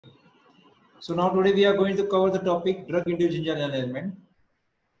So now today we are going to cover the topic drug-induced gingival enlargement.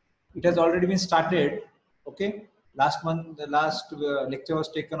 It has already been started. Okay, last month the last lecture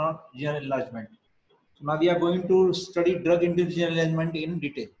was taken on gingival enlargement. So now we are going to study drug-induced gingival enlargement in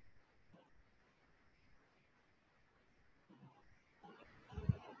detail.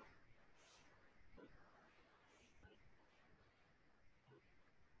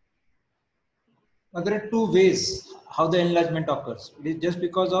 Now there are two ways how the enlargement occurs. It is just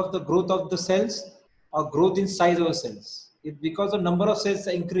because of the growth of the cells or growth in size of the cells. If because the number of cells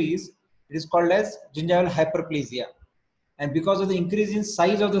increase, it is called as gingival hyperplasia. And because of the increase in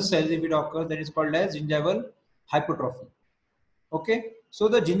size of the cells, if it occurs, that is called as gingival hypertrophy. Okay, so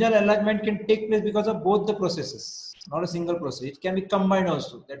the gingival enlargement can take place because of both the processes, not a single process. It can be combined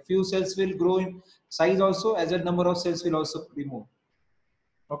also. That few cells will grow in size also, as a number of cells will also be moved.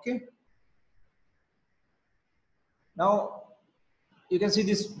 Okay. Now you can see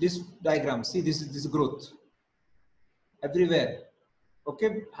this diagram. See, this is this growth everywhere.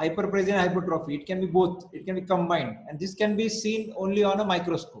 Okay, hyperplasia and hypertrophy. It can be both. It can be combined, and this can be seen only on a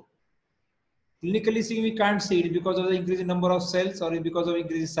microscope. Clinically speaking, we can't see it because of the increase in number of cells or because of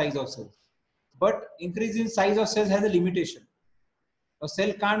increase in size of cells. But increase in size of cells has a limitation. A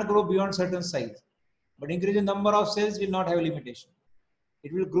cell can't grow beyond certain size. But increase in number of cells will not have a limitation.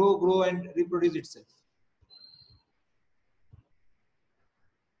 It will grow and reproduce itself.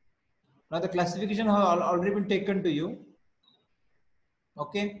 Now the classification has already been taken to you.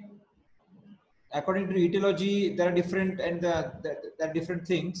 Okay. According to etiology, there are different there are different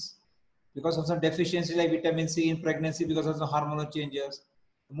things because of some deficiency like vitamin C in pregnancy, because of some hormonal changes.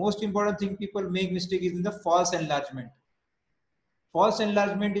 The most important thing people make mistake is in the false enlargement. False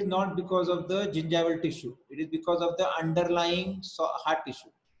enlargement is not because of the gingival tissue. It is because of the underlying heart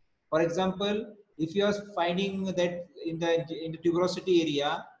tissue. For example, if you are finding that in the tuberosity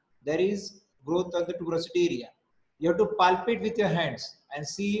area, there is growth of the tuberosity area, you have to palpate with your hands and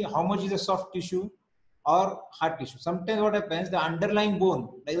see how much is the soft tissue or hard tissue. Sometimes what happens, the underlying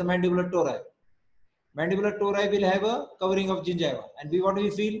bone, like the mandibular tori will have a covering of gingiva, and what do we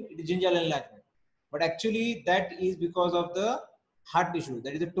feel? It is gingival enlargement. But actually that is because of the hard tissue,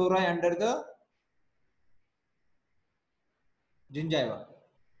 that is the tori under the gingiva.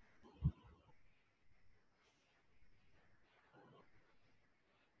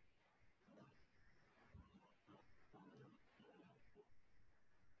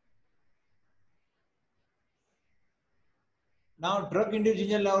 Now, drug-induced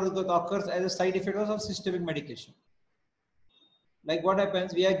gingival growth occurs as a side effect of systemic medication. Like what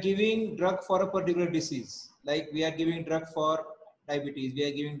happens, we are giving drug for a particular disease. Like we are giving drug for diabetes, we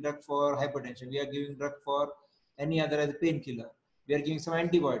are giving drug for hypertension, we are giving drug for any other as a painkiller. We are giving some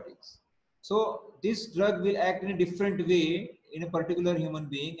antibiotics. So this drug will act in a different way in a particular human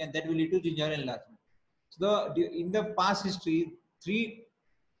being, and that will lead to gingival enlargement. So in the past history, three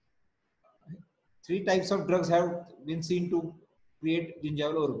types of drugs have been seen to create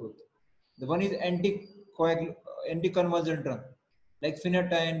gingival overgrowth. The one is anticonvulsant drug like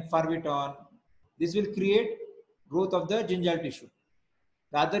phenytoin, forbiton. This will create growth of the gingival tissue.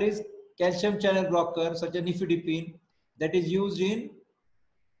 The other is calcium channel blocker such as nifedipine, that is used in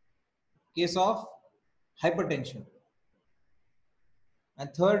case of hypertension.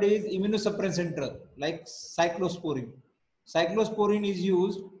 And third is immunosuppressant drug like cyclosporine. Cyclosporine is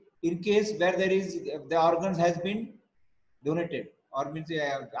used in case where there is the organs has been donated or means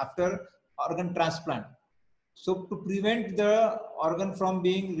after organ transplant. So to prevent the organ from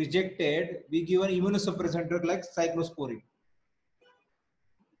being rejected, we give an immunosuppressant drug like cyclosporine.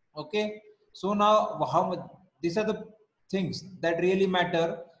 Okay. So now these are the things that really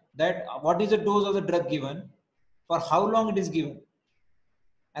matter, that what is the dose of the drug given, for how long it is given,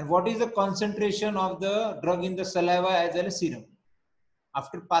 and what is the concentration of the drug in the saliva as well as serum.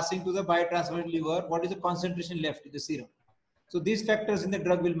 After passing to the biotransformed liver, what is the concentration left in the serum? So these factors in the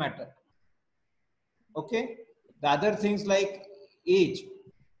drug will matter. Okay. The other things like age.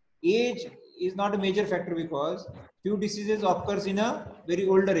 Age is not a major factor because few diseases occurs in a very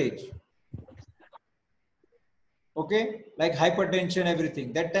older age. Okay, like hypertension,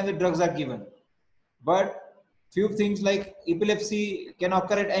 everything. That time the drugs are given. But few things like epilepsy can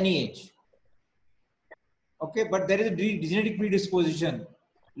occur at any age. Okay, but there is a genetic predisposition,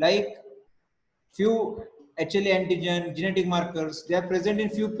 like few HLA antigen, genetic markers, they are present in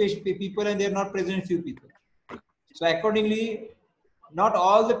few people and they are not present in few people. So accordingly, not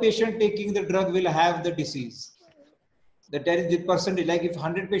all the patient taking the drug will have the disease. That there is the percentage, like if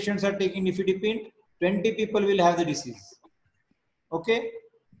 100 patients are taking nifedipine, 20 people will have the disease. Okay,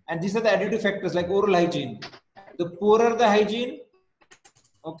 and these are the additive factors like oral hygiene. The poorer the hygiene,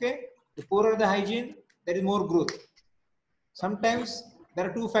 okay, The poorer the hygiene, there is more growth. Sometimes there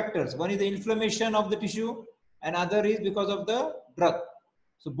are two factors. One is the inflammation of the tissue and other is because of the drug.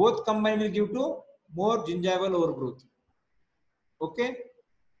 So both combined will give to more gingival overgrowth. Okay.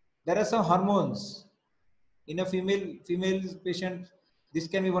 There are some hormones in a female patient. This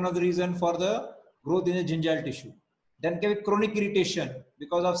can be one of the reasons for the growth in the gingival tissue. Then can be chronic irritation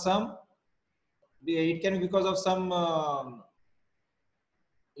because of some. It can be because of some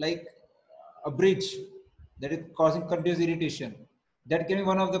like a bridge that is causing continuous irritation. That can be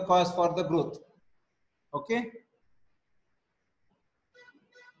one of the cause for the growth. Okay.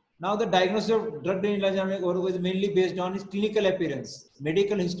 Now the diagnosis of drug-drug enlargement is mainly based on its clinical appearance,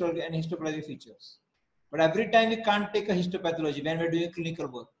 medical history and histopathology features. But every time we can't take a histopathology when we're doing clinical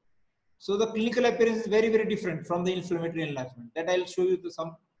work. So the clinical appearance is very, very different from the inflammatory enlargement. That I'll show you to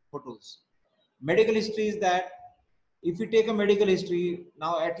some photos. Medical history is that if you take a medical history,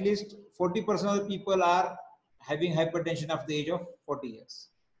 now at least 40% of the people are having hypertension after the age of 40 years.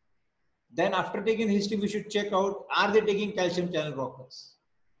 Then after taking the history, we should check out, are they taking calcium channel blockers?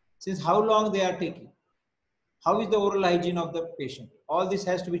 Since how long they are taking? How is the oral hygiene of the patient? All this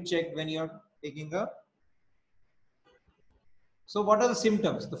has to be checked when you are taking a. So what are the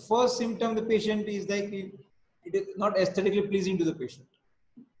symptoms? The first symptom the patient is like it is not aesthetically pleasing to the patient.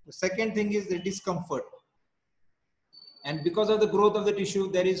 The second thing is the discomfort. And because of the growth of the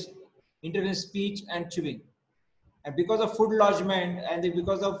tissue, there is intermittent speech and chewing. And because of food lodgement and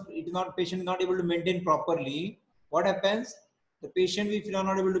because of it is not patient not able to maintain properly, what happens? The patient, if you are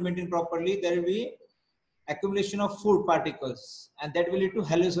not able to maintain properly, there will be accumulation of food particles and that will lead to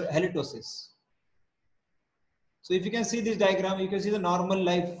halitosis. So if you can see this diagram, you can see the normal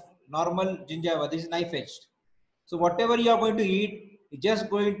gingiva. This is knife edged. So whatever you are going to eat is just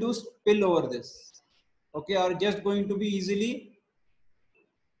going to spill over this. Okay, or just going to be easily,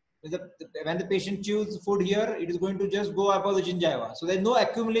 when the patient chews food here, it is going to just go above the gingiva. So there is no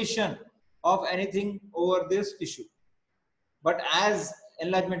accumulation of anything over this tissue. But as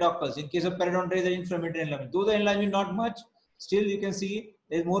enlargement occurs, in case of periodontitis and inflammatory enlargement, though the enlargement not much, still you can see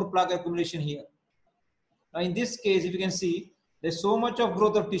there is more plaque accumulation here. Now in this case, if you can see, there is so much of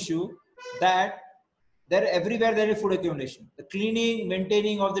growth of tissue that everywhere there is food accumulation. The cleaning,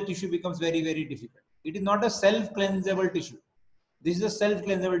 maintaining of the tissue becomes very, very difficult. It is not a self-cleansable tissue. This is a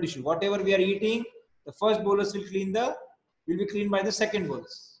self-cleansable tissue. Whatever we are eating, the first bolus will be cleaned by the second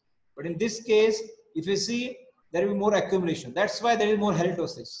bolus. But in this case, if you see, there will be more accumulation. That's why there is more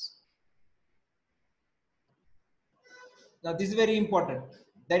halitosis. Now this is very important.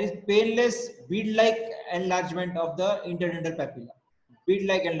 There is painless bead-like enlargement of the interdental papilla.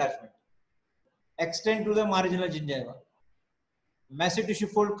 Bead-like enlargement. Extend to the marginal gingiva. Massive tissue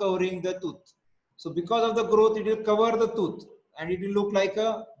fold covering the tooth. So because of the growth, it will cover the tooth and it will look like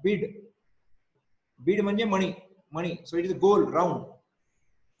a bead. Bead manje money. So it is gold, round.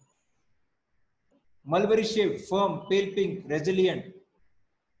 Mulberry shape, firm, pale pink, resilient.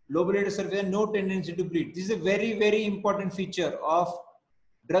 Lobulated surface and no tendency to bleed. This is a very, very important feature of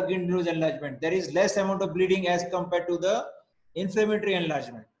drug-induced enlargement. There is less amount of bleeding as compared to the inflammatory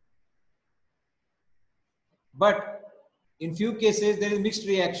enlargement. But in few cases, there is mixed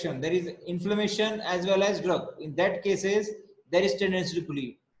reaction. There is inflammation as well as drug. In that cases, there is tendency to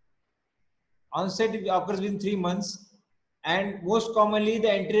bleed. Onset occurs within 3 months and most commonly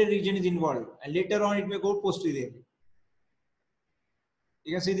the anterior region is involved and later on it may go posteriorly.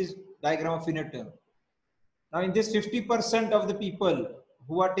 You can see this diagram of phenotome. Now in this 50% of the people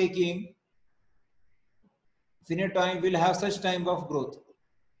who are taking phenotime will have such type of growth.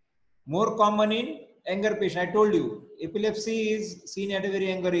 More common in younger patient. I told you, epilepsy is seen at a very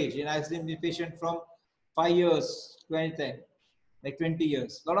younger age. And I've seen the patient from 5 years to anything, like 20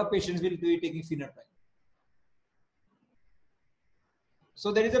 years. A lot of patients will be taking phenotime.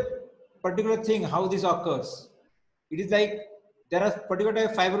 So there is a particular thing how this occurs. It is like there are particular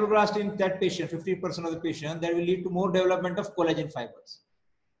type of fibroblast in that patient, 50% of the patient, that will lead to more development of collagen fibers.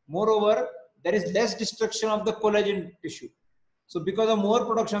 Moreover, there is less destruction of the collagen tissue. So because of more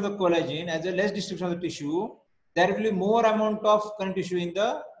production of the collagen, as well as less destruction of the tissue, there will be more amount of connective tissue in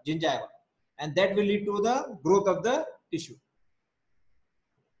the gingiva. And that will lead to the growth of the tissue.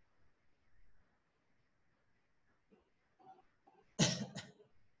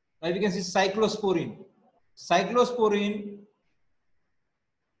 Now you can see cyclosporine. Cyclosporine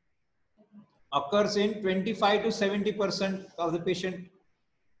occurs in 25 to 70% of the patient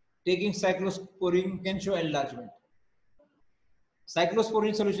taking cyclosporine can show enlargement.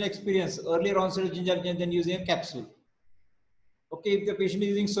 Cyclosporine solution experience earlier onset of gingival than using a capsule. Okay, if the patient is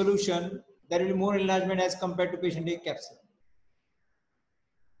using solution, there will be more enlargement as compared to patient taking capsule.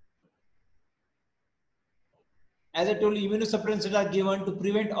 As I told you, immunosuppressants are given to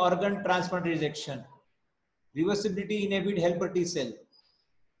prevent organ transplant rejection. Reversibility inhibit helper T cell.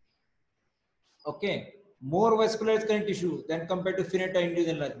 Okay. More vascular connective tissue than compared to phenytoin-induced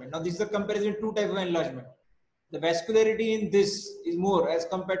enlargement. Now, this is a comparison two types of enlargement. The vascularity in this is more as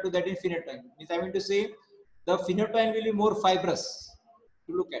compared to that in phenytoin. Means I mean to say the phenytoin will be more fibrous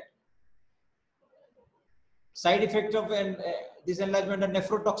to look at. Side effects of this enlargement are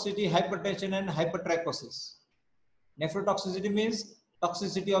nephrotoxicity, hypertension, and hypertrichosis. Nephrotoxicity means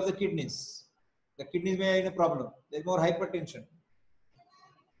toxicity of the kidneys. The kidneys may have a problem. There is more hypertension.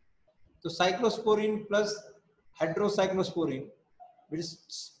 So cyclosporine plus hydrocyclosporine will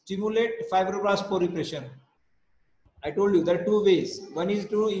stimulate fibroblast proliferation. I told you there are two ways. One is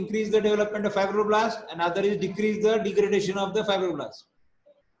to increase the development of fibroblast, and other is decrease the degradation of the fibroblast.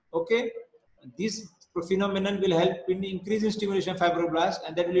 Okay, this phenomenon will help in increasing stimulation of fibroblast,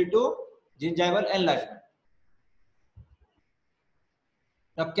 and that will lead to gingival enlargement.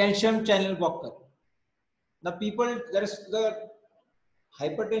 Now, calcium channel blocker. Now, there is the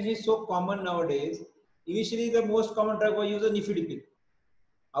hypertension is so common nowadays. Initially, the most common drug was used nifedipine.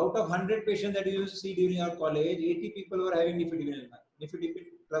 Out of 100 patients that you used to see during our college, 80 people were having nifedipine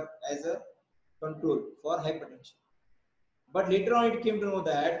drug as a control for hypertension. But later on, it came to know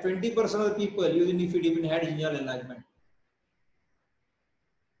that 20% of the people using nifedipine had gingival enlargement.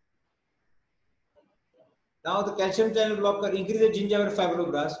 Now, the calcium channel blocker increases gingival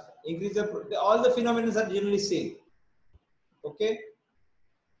fibroblast, all the phenomena are generally same. Okay.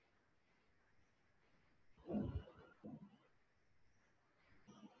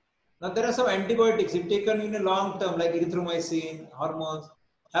 Now, there are some antibiotics, if taken in a long term, like erythromycin, hormones,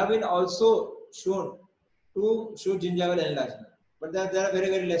 have been also shown to show gingival enlargement. But there are very,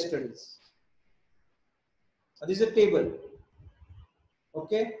 very less studies. Now, this is a table.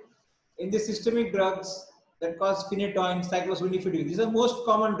 Okay. In the systemic drugs that cause phenytoin, cyclosporine, nifedipine, these are most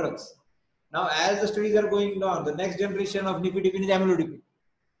common drugs. Now, as the studies are going on, the next generation of nifedipine is amlodipine.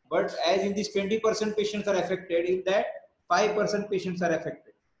 But as in these 20% patients are affected, in that 5% patients are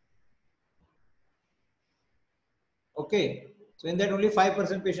affected. Okay, so in that only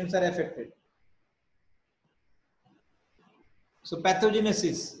 5% patients are affected. So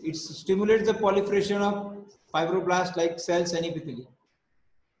pathogenesis, it stimulates the proliferation of fibroblasts like cells and epithelium.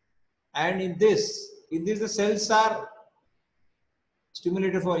 And in this the cells are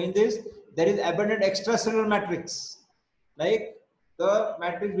stimulated for. In this, there is abundant extracellular matrix, like the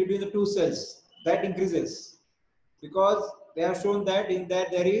matrix between the two cells, that increases because they have shown that in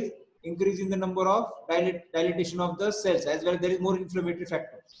that there is increase in the number of dilatation of the cells, as well as there is more inflammatory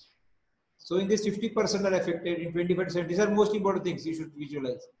factors. So in this 50% are affected, in 25%, these are most important things you should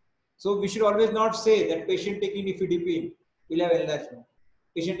visualize. So we should always not say that patient taking nifedipine will have enlargement.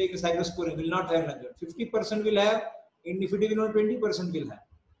 Patient taking cyclosporine will not have enlargement. 50% will have, in nifedipine only 20% will have.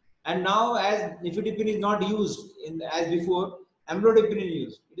 And now as nifedipine is not used as before, amlodipine is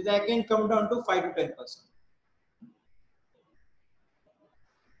used. It is again come down to 5 to 10%.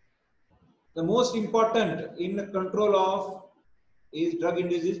 The most important in the control of is drug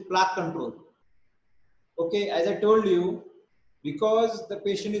induced is plaque control. Okay, as I told you, because the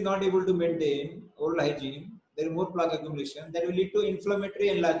patient is not able to maintain oral hygiene, there is more plaque accumulation that will lead to inflammatory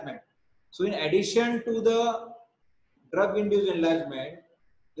enlargement. So in addition to the drug induced enlargement,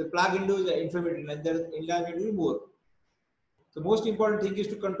 the plaque induced inflammatory enlargement will be more. The most important thing is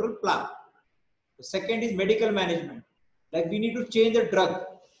to control plaque. The second is medical management. Like we need to change the drug.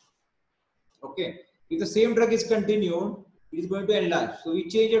 Okay, if the same drug is continued, it is going to enlarge. So we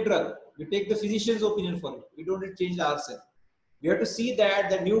change a drug. We take the physician's opinion for it. We don't change ourselves. We have to see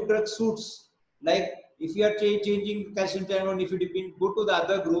that the new drug suits. Like if you are changing calcium channel nifedipine, go to the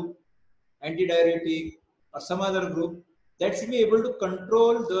other group, antidiuretic or some other group that should be able to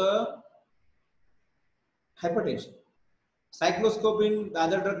control the hypertension. Cyclosporine, the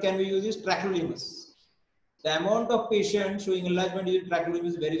other drug can be used is tacrolimus. The amount of patients showing enlargement using tacrolimus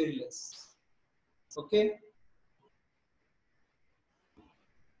is very, very less. Okay.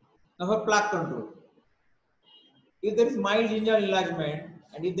 Now for plaque control, if there is mild gingival enlargement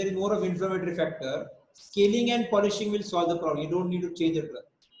and if there is more of inflammatory factor, scaling and polishing will solve the problem. You don't need to change the drug.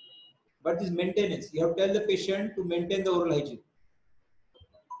 But this maintenance, you have to tell the patient to maintain the oral hygiene.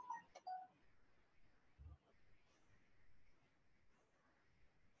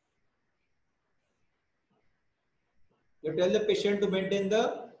 You tell the patient to maintain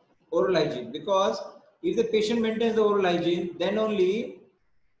the oral hygiene, because if the patient maintains the oral hygiene, then only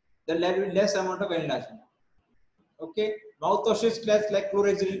the less amount of enlargement. Okay, mouthwashes like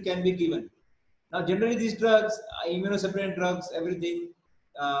chlorhexidine can be given. Now, generally these drugs, immunosuppressant drugs, everything,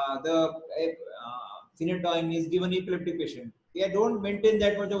 the phenytoin is given epileptic patient. They don't maintain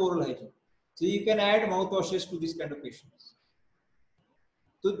that much of oral hygiene. So you can add mouthwashes to this kind of patients.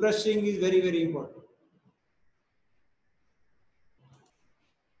 Toothbrushing is very, very important.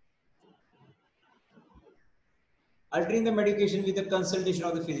 Altering the medication with the consultation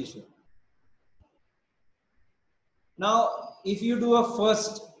of the physician. Now, if you do a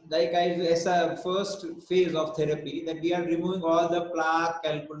first, like as a first phase of therapy, that we are removing all the plaque,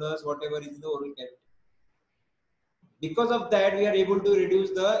 calculus, whatever is in the oral cavity. Because of that, we are able to reduce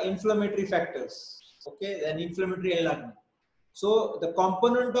the inflammatory factors, okay, and inflammatory enlargement. So the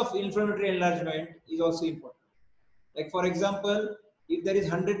component of inflammatory enlargement is also important. Like for example, if there is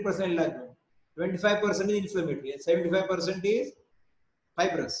 100% enlargement, 25% is inflammatory and 75% is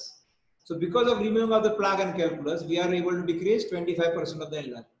fibrous. So because of removing of the plaque and calculus, we are able to decrease 25% of the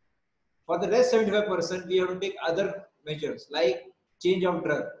enlargement. For the rest 75%, we have to take other measures like change of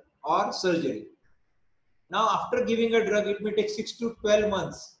drug or surgery. Now, after giving a drug, it may take 6 to 12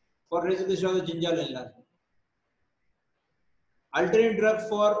 months for resolution of the gingival enlargement. Alternate drug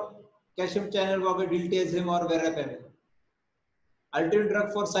for calcium channel blocker, diltiazem or verapamil. Alternate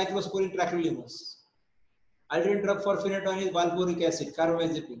drug for cyclosporine tacrolimus. Alternate drug for phenytoin is valproic acid,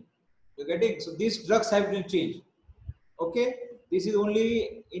 carbamazepine. You getting? So these drugs have been changed. Okay, this is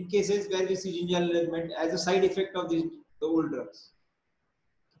only in cases where we see gingival enlargement as a side effect of the old drugs.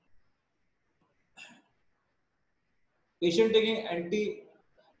 Patient taking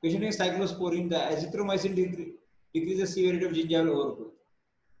cyclosporine, the azithromycin decreases severity of gingival overgrowth.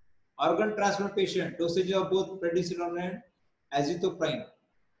 Organ transplant patient, dosage of both prednisolone and azathioprine.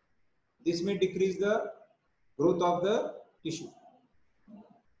 This may decrease the growth of the tissue.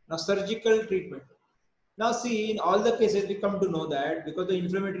 Now, surgical treatment. Now, see, in all the cases, we come to know that because the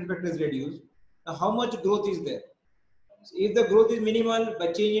inflammatory factor is reduced, now how much growth is there? So if the growth is minimal, by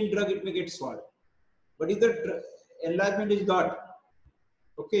changing drug, it may get solved. But if the enlargement is not,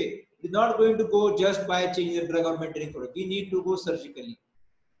 okay, it's not going to go just by changing the drug or maintaining product. We need to go surgically.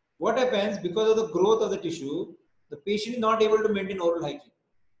 What happens because of the growth of the tissue, the patient is not able to maintain oral hygiene.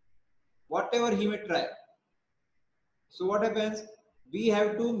 Whatever he may try. So what happens? We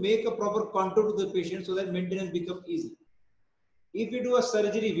have to make a proper contour to the patient so that maintenance becomes easy. If we do a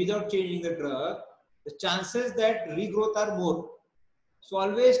surgery without changing the drug, the chances that regrowth are more. So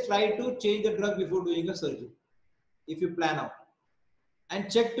always try to change the drug before doing a surgery, if you plan out. And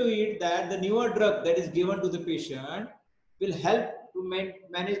check to it that the newer drug that is given to the patient will help to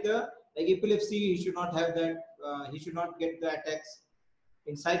manage the, like epilepsy, he should not have that, he should not get the attacks.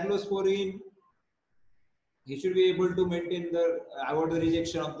 In cyclosporine, he should be able to maintain the, avoid the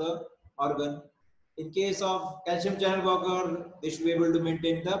rejection of the organ. In case of calcium channel blocker, they should be able to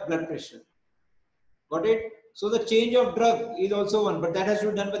maintain the blood pressure. Got it? So the change of drug is also one, but that has to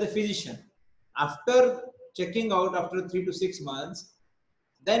be done by the physician. After checking out after 3 to 6 months,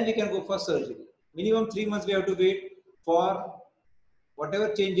 then we can go for surgery. Minimum 3 months we have to wait for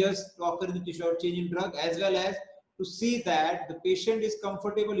whatever changes to occur in the tissue or change in drug, as well as to see that the patient is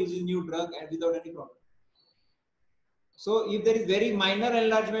comfortable using new drug and without any problem. So if there is very minor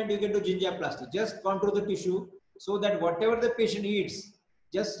enlargement, you can do gingivoplasty. Just contour the tissue so that whatever the patient eats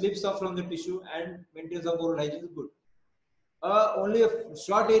just slips off from the tissue and maintenance of oral hygiene is good. Only a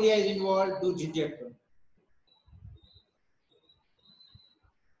short area is involved, do gingivectomy.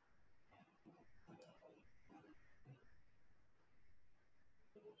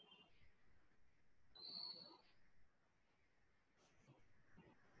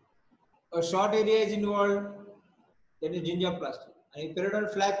 A short area is involved, then is gingivoplasty. And if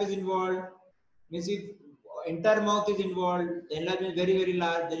periodontal flap is involved, means if entire mouth is involved, the enlargement is very, very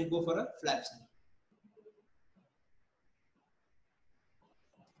large, then you go for a flap snip.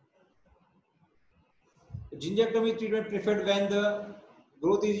 Gingivectomy treatment preferred when the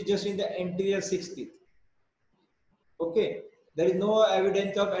growth is just in the anterior sixth teeth. Okay, there is no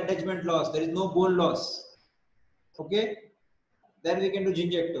evidence of attachment loss, there is no bone loss. Okay, then we can do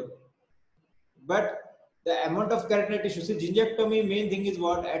gingivectomy. But the amount of keratinoid tissue, see, gingivectomy main thing is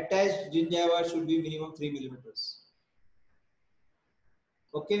what? Attached gingiva should be minimum 3 millimeters.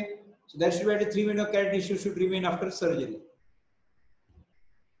 Okay, so there should be at 3 millimeter keratinoid tissue should remain after surgery.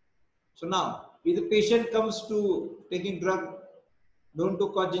 So now, if the patient comes to taking drug known to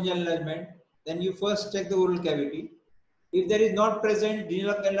cause gingival enlargement, then you first check the oral cavity. If there is not present,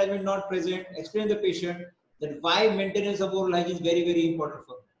 gingival enlargement not present, explain the patient that why maintenance of oral hygiene is very, very important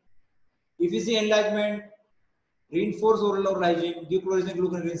for them. If you see enlargement, reinforce oral hygiene, give chlorine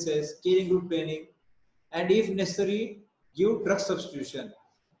glucose rinses, changing group training, and if necessary, give drug substitution.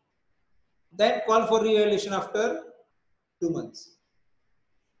 Then call for re-evaluation after 2 months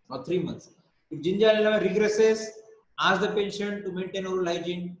or 3 months. If gingival enlargement regresses, ask the patient to maintain oral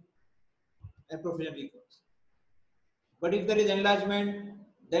hygiene and professional recourse. But if there is enlargement,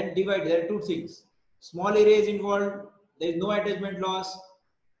 then divide. There are two things. Small area is involved, there is no attachment loss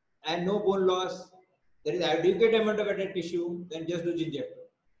and no bone loss. There is adequate amount of attached tissue, then just do gingivectomy.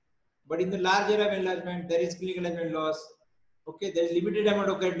 But in the large area of enlargement, there is clinical attachment loss. Okay, there is limited amount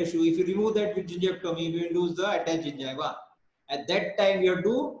of attached tissue. If you remove that with gingivectomy, we will lose the attached gingiva. At that time, you have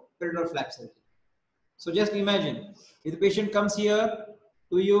to perineal flap surgery. So just imagine, if the patient comes here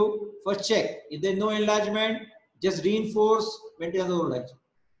to you, first check. If there is no enlargement, just reinforce, maintain the oral hygiene.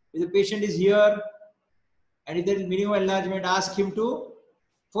 If the patient is here and if there is minimal enlargement, ask him to,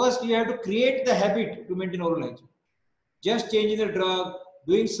 first you have to create the habit to maintain oral hygiene. Just changing the drug,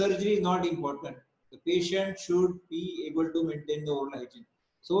 doing surgery is not important. The patient should be able to maintain the oral hygiene.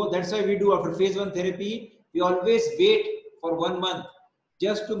 So that's why we do after phase 1 therapy, we always wait for 1 month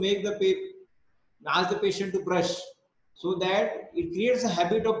just to make the ask the patient to brush so that it creates a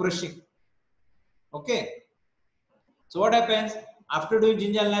habit of brushing. Okay. So what happens after doing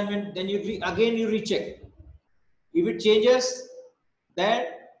gingival enlargement? Then again you recheck. If it changes, then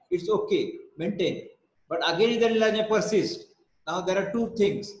it's okay, maintain. But again, if the enlargement persists, now there are two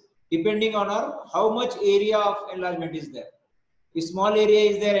things depending on how much area of enlargement is there. If small area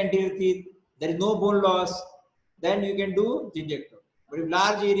is there, anterior teeth, there is no bone loss, then you can do gingivectomy. But if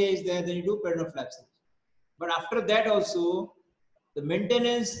large area is there, then you do perineal flap surgery. But after that also, the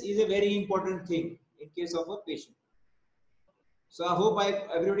maintenance is a very important thing in case of a patient. So I hope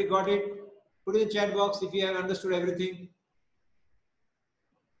everybody got it. Put in the chat box if you have understood everything.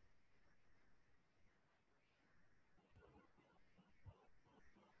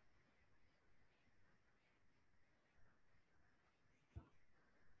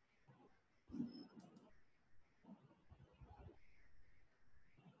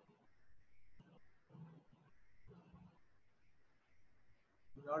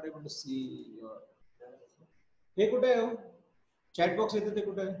 Not able to see your. हे कुठे आहे हो? Chat box येतं ते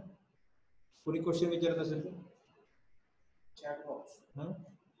कुठे आहे? कोणी question विचारत असेल तर चॅट बॉक्स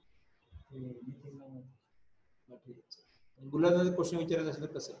मुलांना क्वेश्चन विचारत असेल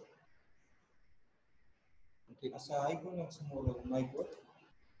तर कसं ठीक असं ऐकून समोर माईकवर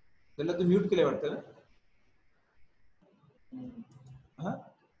त्याला तू म्यूट केलं वाटतं ना हा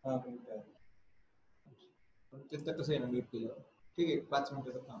हा त्यांचं कसं आहे ना म्यूट केलं ठीक आहे 5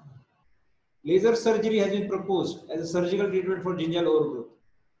 मिनिटाचं काम laser surgery has been proposed as a surgical treatment for gingival overgrowth.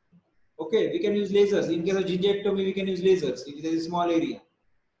 Okay, we can use lasers. In case of gingivectomy, we can use lasers if there is a small area.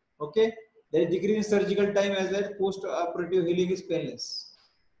 Okay, there is decrease in surgical time as well. Post-operative healing is painless.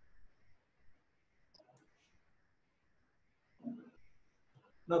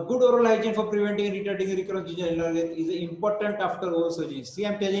 Now, good oral hygiene for preventing and retarding recurrent gingival enlargement is important after oral surgery. See,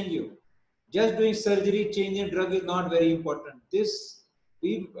 I'm telling you, just doing surgery, changing drug is not very important. This,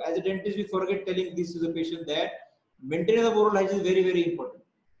 we as a dentist, we forget telling this to the patient that maintenance of oral hygiene is very, very important.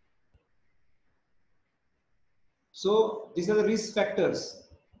 So these are the risk factors: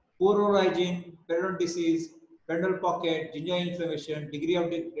 poor oral hygiene, periodontal disease, periodontal pocket, gingival inflammation, degree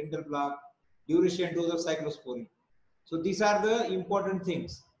of dental plaque, duration, dose of cyclosporine. So these are the important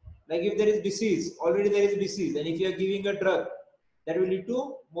things. Like if there is disease, already there is disease, and if you are giving a drug, that will lead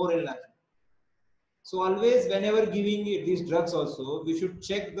to more enlargement. So always, whenever giving these drugs also, we should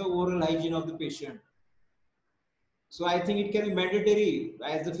check the oral hygiene of the patient. So I think it can be mandatory,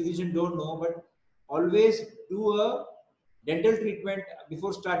 as the physician don't know, but always do a dental treatment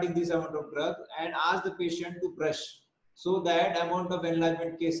before starting this amount of drug and ask the patient to brush so that amount of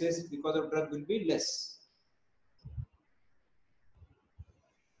enlargement cases because of drug will be less.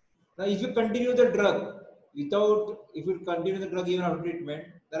 Now, if you continue the drug if you continue the drug even after treatment,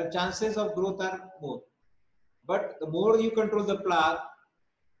 there are chances of growth are more. But the more you control the plaque,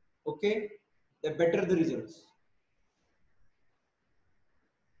 okay, the better the results.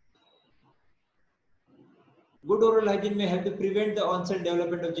 Good oral hygiene may help to prevent the onset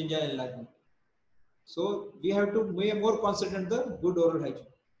development of gingival enlargement. So we have to be more concentrate on the good oral hygiene.